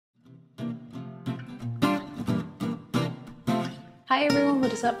Hi everyone,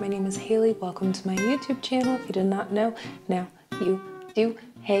 what is up? My name is Haley. Welcome to my YouTube channel. If you did not know, now you do.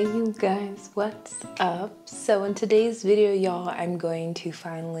 Hey you guys, what's up? So in today's video, y'all, I'm going to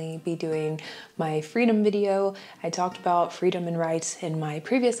finally be doing my freedom video. I talked about freedom and rights in my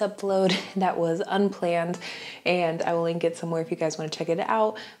previous upload that was unplanned, and I will link it somewhere if you guys want to check it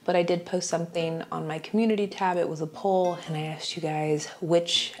out. But I did post something on my community tab. It was a poll, and I asked you guys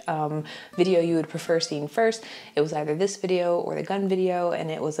which video you would prefer seeing first. It was either this video or the gun video, and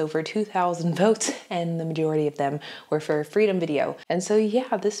it was over 2,000 votes, and the majority of them were for freedom video. And so yeah,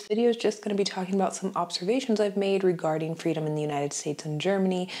 this video is just going to be talking about some observations I've made regarding freedom in the United States and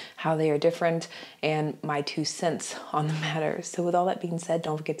Germany, how they are different, and my 2 cents on the matter. So with all that being said,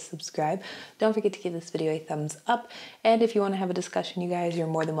 don't forget to subscribe. Don't forget to give this video a thumbs up. And if you want to have a discussion, you guys, you're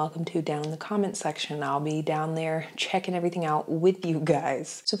more than welcome to down in the comment section. I'll be down there checking everything out with you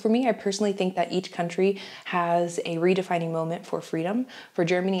guys. So for me, I personally think that each country has a redefining moment for freedom. For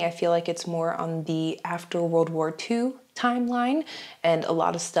Germany, I feel like it's more on the after World War II timeline, and a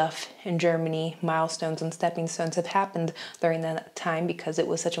lot of stuff in Germany, milestones and stepping stones, have happened during that time because it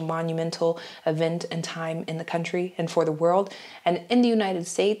was such a monumental event and time in the country and for the world. And in the United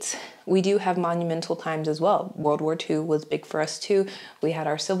States, we do have monumental times as well. World War II was big for us too. We had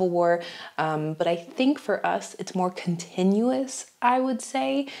our Civil War, but I think for us it's more continuous, I would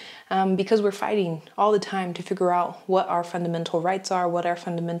say, because we're fighting all the time to figure out what our fundamental rights are, what our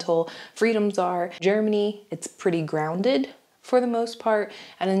fundamental freedoms are. Germany, it's pretty grounded for the most part,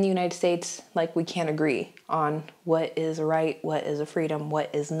 and in the United States, like, we can't agree on what is a right, what is a freedom,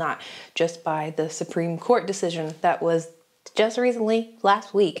 what is not, just by the Supreme Court decision that was just recently,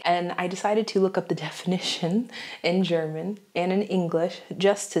 last week. And I decided to look up the definition in German and in English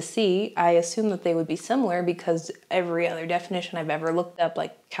just to see. I assume that they would be similar because every other definition I've ever looked up,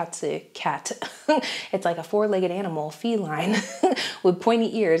 like Katze, cat, it's like a 4-legged animal, feline, with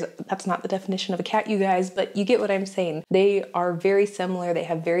pointy ears. That's not the definition of a cat, you guys, but you get what I'm saying. They are very similar. They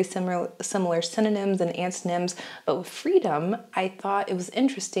have very similar synonyms and antonyms, but with freedom, I thought it was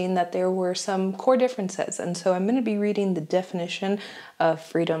interesting that there were some core differences. And so I'm going to be reading the definition of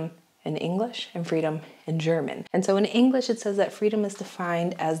freedom in English and freedom in German. And so in English, it says that freedom is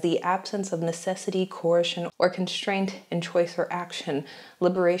defined as the absence of necessity, coercion, or constraint in choice or action,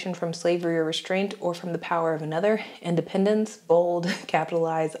 liberation from slavery or restraint, or from the power of another, independence, bold,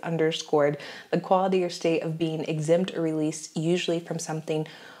 capitalized, underscored, the quality or state of being exempt or released, usually from something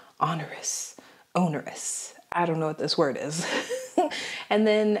onerous. I don't know what this word is. And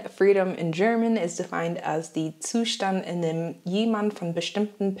then freedom in German is defined as the Zustand, in dem jemand von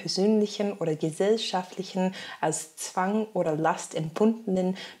bestimmten persönlichen oder gesellschaftlichen als Zwang oder Last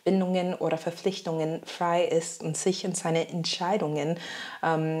empfundenen Bindungen oder Verpflichtungen frei ist und sich in seine Entscheidungen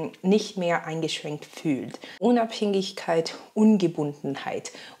nicht mehr eingeschränkt fühlt. Unabhängigkeit,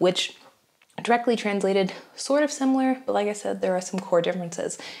 Ungebundenheit, which directly translated, sort of similar, but like I said, there are some core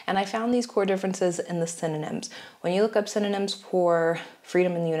differences. And I found these core differences in the synonyms. When you look up synonyms for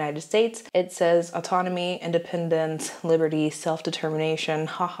freedom in the United States, it says autonomy, independence, liberty, self-determination,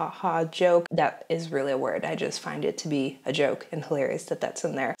 ha ha ha, joke. That is really a word. I just find it to be a joke and hilarious that that's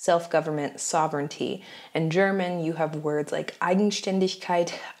in there. Self-government, sovereignty. In German, you have words like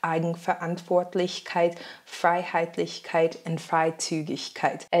Eigenständigkeit, Eigenverantwortlichkeit, Freiheitlichkeit, and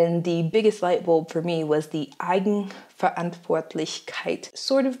Freizügigkeit. And the biggest light bulb for me was the Eigenverantwortlichkeit.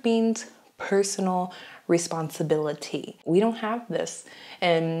 Sort of means personal responsibility. We don't have this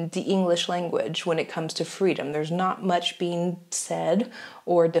in the English language when it comes to freedom. There's not much being said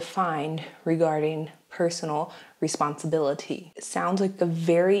or defined regarding personal responsibility. It sounds like a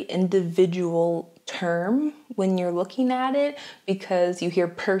very individual term when you're looking at it because you hear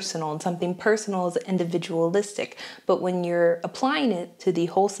personal, and something personal is individualistic. But when you're applying it to the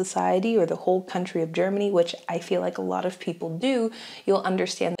whole society or the whole country of Germany, which I feel like a lot of people do, you'll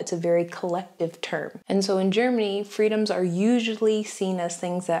understand it's a very collective term. And so in Germany, freedoms are usually seen as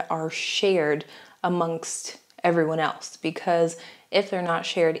things that are shared amongst everyone else, because if they're not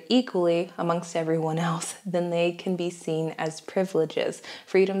shared equally amongst everyone else, then they can be seen as privileges.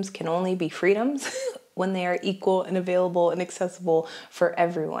 Freedoms can only be freedoms when they are equal and available and accessible for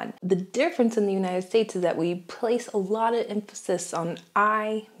everyone. The difference in the United States is that we place a lot of emphasis on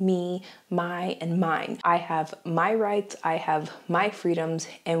I, me, my, and mine. I have my rights, I have my freedoms,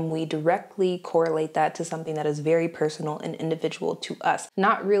 and we directly correlate that to something that is very personal and individual to us.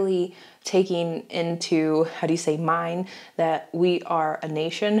 Not really taking into, mind, that we are a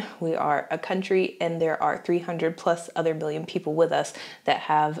nation, we are a country, and there are 300 plus other million people with us that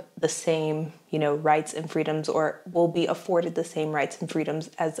have the same rights and freedoms, or will be afforded the same rights and freedoms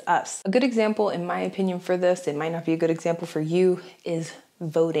as us. A good example, in my opinion, for this, it might not be a good example for you, is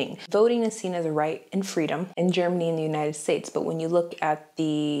voting. Voting is seen as a right and freedom in Germany and the United States, but when you look at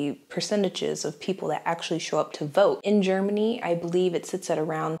the percentages of people that actually show up to vote, in Germany, I believe it sits at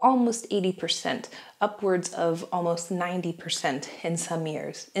around almost 80%, upwards of almost 90% in some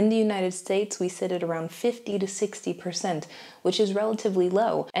years. In the United States, we sit at around 50 to 60%, which is relatively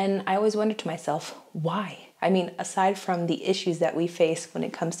low. And I always wonder to myself, why? I mean, aside from the issues that we face when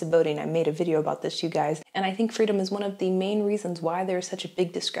it comes to voting, I made a video about this, you guys, and I think freedom is one of the main reasons why there's such a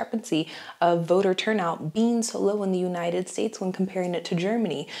big discrepancy of voter turnout being so low in the United States when comparing it to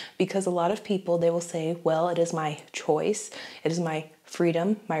Germany, because a lot of people, they will say, well, it is my choice, it is my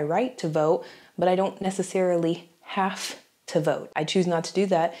freedom, my right to vote, but I don't necessarily have to vote. I choose not to do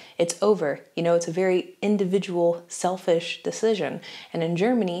that. It's over. It's a very individual, selfish decision. And in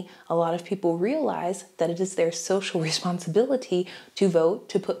Germany, a lot of people realize that it is their social responsibility to vote,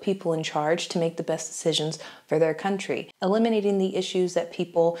 to put people in charge, to make the best decisions for their country. Eliminating the issues that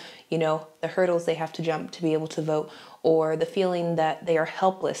people, the hurdles they have to jump to be able to vote, or the feeling that they are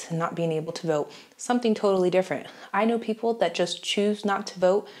helpless and not being able to vote. Something totally different. I know people that just choose not to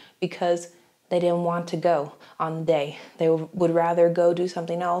vote because they didn't want to go on the day. They would rather go do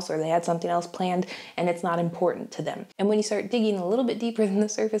something else, or they had something else planned and it's not important to them. And when you start digging a little bit deeper than the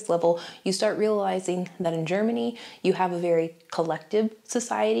surface level, you start realizing that in Germany, you have a very collective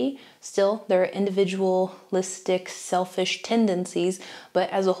society. Still, there are individualistic, selfish tendencies, but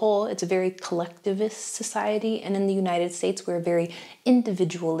as a whole, it's a very collectivist society. And in the United States, we're a very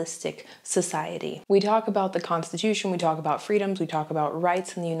individualistic society. We talk about the Constitution, we talk about freedoms, we talk about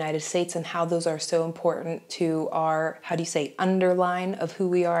rights in the United States and how those are so important to our, underline of who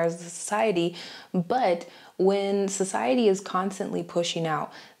we are as a society. But when society is constantly pushing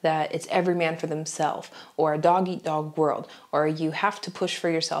out that it's every man for themselves, or a dog-eat-dog world, or you have to push for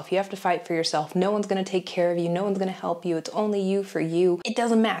yourself, you have to fight for yourself, no one's going to take care of you, no one's going to help you, it's only you for you, it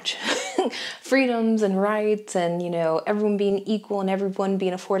doesn't match. Freedoms and rights and, everyone being equal and everyone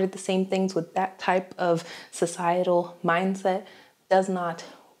being afforded the same things with that type of societal mindset does not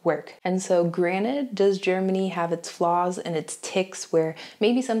work. And so granted, does Germany have its flaws and its ticks where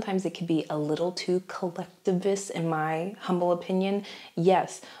maybe sometimes it could be a little too collectivist in my humble opinion?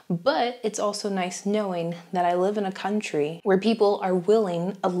 Yes, but it's also nice knowing that I live in a country where people are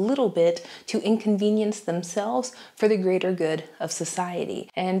willing a little bit to inconvenience themselves for the greater good of society.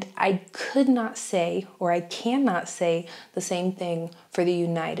 And I could not say, or I cannot say the same thing for the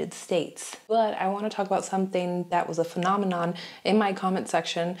United States. But I want to talk about something that was a phenomenon in my comment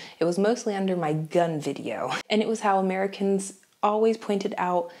section. It was mostly under my gun video. And it was how Americans always pointed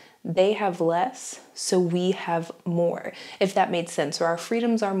out they have less, so we have more, if that made sense. Or our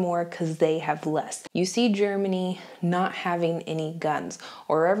freedoms are more because they have less. You see Germany not having any guns,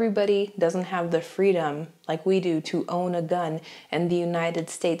 or everybody doesn't have the freedom like we do to own a gun in the United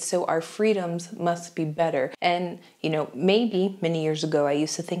States, so our freedoms must be better. And, maybe many years ago I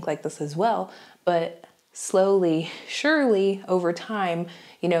used to think like this as well, but slowly, surely over time,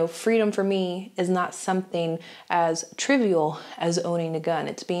 freedom for me is not something as trivial as owning a gun.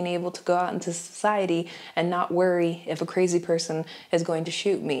 It's being able to go out into society and not worry if a crazy person is going to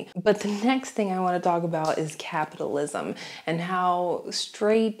shoot me. But the next thing I want to talk about is capitalism and how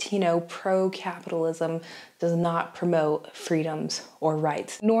straight, pro-capitalism does not promote freedoms or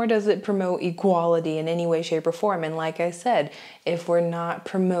rights, nor does it promote equality in any way, shape, or form. And like I said, if we're not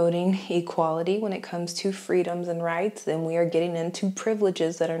promoting equality when it comes to freedoms and rights, then we are getting into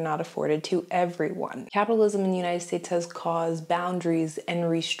privileges that are not afforded to everyone. Capitalism in the United States has caused boundaries and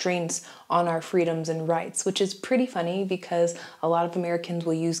restraints on our freedoms and rights, which is pretty funny because a lot of Americans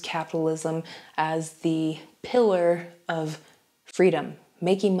will use capitalism as the pillar of freedom,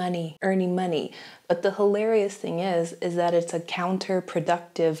 making money, earning money. But the hilarious thing is that it's a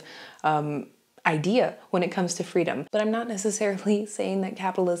counterproductive idea when it comes to freedom. But I'm not necessarily saying that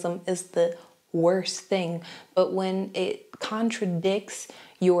capitalism is the worst thing, but when it contradicts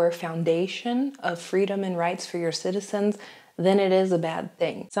your foundation of freedom and rights for your citizens, then it is a bad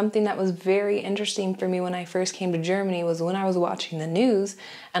thing. Something that was very interesting for me when I first came to Germany was when I was watching the news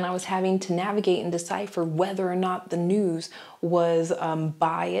and I was having to navigate and decipher whether or not the news was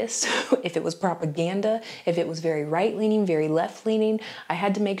biased, if it was propaganda, if it was very right-leaning, very left-leaning. I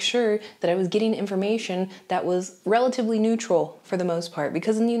had to make sure that I was getting information that was relatively neutral for the most part,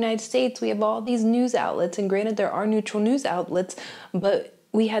 because in the United States we have all these news outlets, and granted there are neutral news outlets, but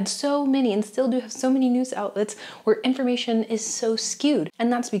we had so many and still do have so many news outlets where information is so skewed. And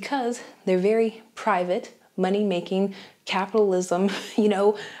that's because they're very private, money-making, capitalism,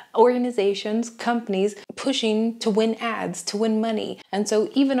 organizations, companies pushing to win ads, to win money. And so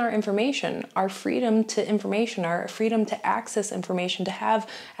even our information, our freedom to information, our freedom to access information, to have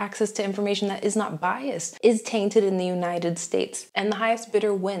access to information that is not biased, is tainted in the United States. And the highest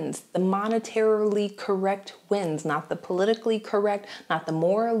bidder wins. The monetarily correct wins, not the politically correct, not the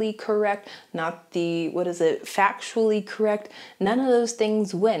morally correct, not the, factually correct. None of those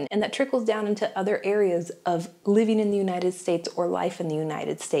things win. And that trickles down into other areas of living in the United States or life in the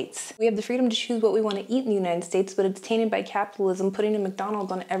United States. We have the freedom to choose what we want to eat in the United States, but it's tainted by capitalism, putting a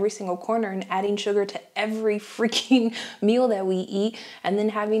McDonald's on every single corner and adding sugar to every freaking meal that we eat, and then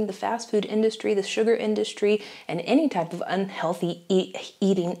having the fast food industry, the sugar industry, and any type of unhealthy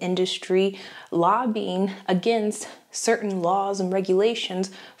eating industry lobbying against certain laws and regulations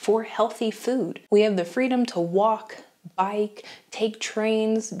for healthy food. We have the freedom to walk, bike, take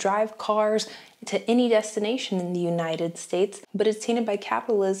trains, drive cars to any destination in the United States, but it's tainted by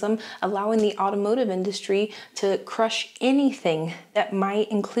capitalism, allowing the automotive industry to crush anything that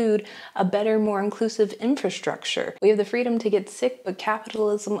might include a better, more inclusive infrastructure. We have the freedom to get sick, but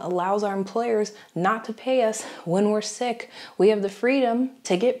capitalism allows our employers not to pay us when we're sick. We have the freedom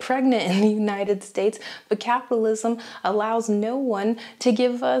to get pregnant in the United States, but capitalism allows no one to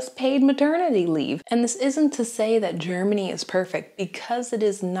give us paid maternity leave. And this isn't to say that Germany is perfect, because it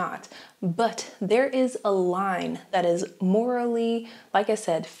is not. But there is a line that is morally, like I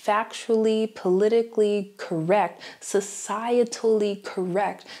said, factually, politically correct, societally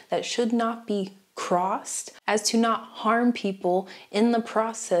correct, that should not be crossed, as to not harm people in the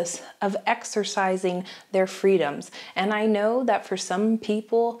process of exercising their freedoms. And I know that for some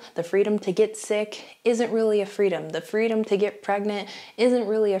people, the freedom to get sick isn't really a freedom. The freedom to get pregnant isn't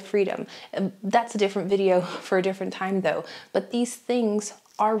really a freedom. That's a different video for a different time though. But these things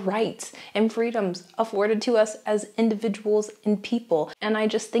are rights and freedoms afforded to us as individuals and people. And I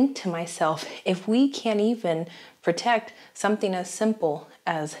just think to myself, if we can't even protect something as simple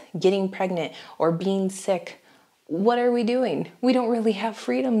as getting pregnant or being sick, what are we doing? We don't really have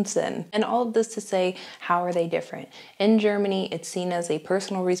freedoms then. And all of this to say, how are they different? In Germany, it's seen as a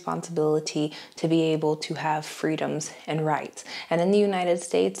personal responsibility to be able to have freedoms and rights. And in the United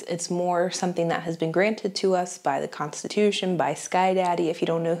States, it's more something that has been granted to us by the Constitution, by Sky Daddy. If you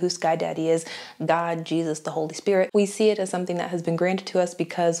don't know who Sky Daddy is, God, Jesus, the Holy Spirit. We see it as something that has been granted to us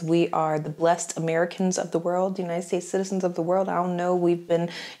because we are the blessed Americans of the world, the United States citizens of the world. I don't know, we've been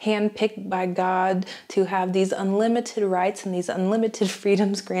handpicked by God to have these unlimited rights and these unlimited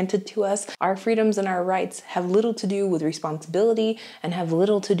freedoms granted to us. Our freedoms and our rights have little to do with responsibility and have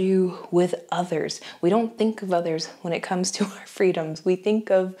little to do with others. We don't think of others when it comes to our freedoms. We think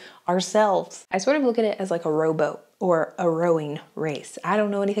of ourselves. I sort of look at it as like a rowboat or a rowing race. I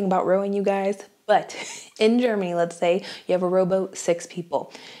don't know anything about rowing, you guys, but in Germany, let's say you have a rowboat, 6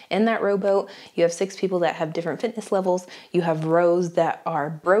 people. In that rowboat, you have 6 people that have different fitness levels. You have rows that are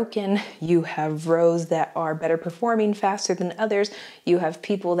broken. You have rows that are better performing faster than others. You have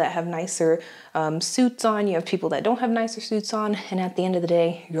people that have nicer suits on. You have people that don't have nicer suits on. And at the end of the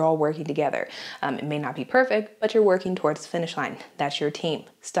day, you're all working together. It may not be perfect, but you're working towards the finish line. That's your team.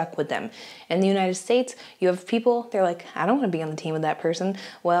 Stuck with them. In the United States, you have people, they're like, I don't want to be on the team with that person.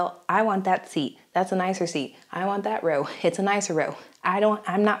 Well, I want that seat. That's a nicer seat. I want that row. It's a nicer row.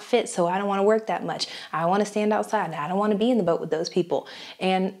 I'm not fit, so I don't want to work that much. I want to stand outside. I don't want to be in the boat with those people.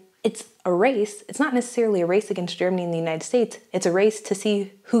 And it's a race. It's not necessarily a race against Germany and the United States. It's a race to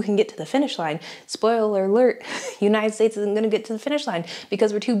see who can get to the finish line. Spoiler alert, United States isn't going to get to the finish line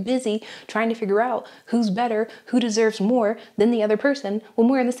because we're too busy trying to figure out who's better, who deserves more than the other person when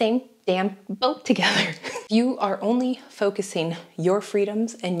we're in the same damn boat together. You are only focusing your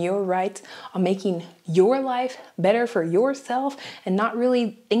freedoms and your rights on making your life better for yourself and not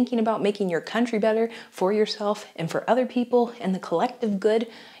really thinking about making your country better for yourself and for other people and the collective good.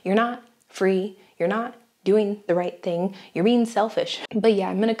 You're not free. You're not doing the right thing. You're being selfish. But yeah,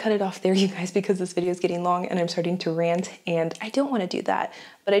 I'm gonna cut it off there, you guys, because this video is getting long and I'm starting to rant and I don't want to do that.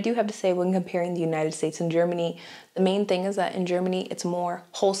 But I do have to say, when comparing the United States and Germany, the main thing is that in Germany, it's a more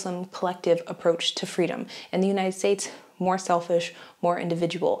wholesome, collective approach to freedom. In the United States, more selfish, more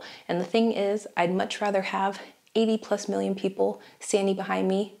individual. And the thing is, I'd much rather have 80+ million people standing behind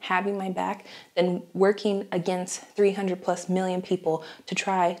me, having my back, than working against 300+ million people to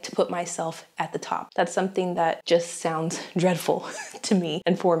try to put myself at the top. That's something that just sounds dreadful to me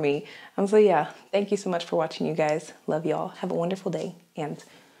and for me. So yeah, thank you so much for watching, you guys. Love y'all. Have a wonderful day and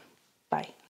bye.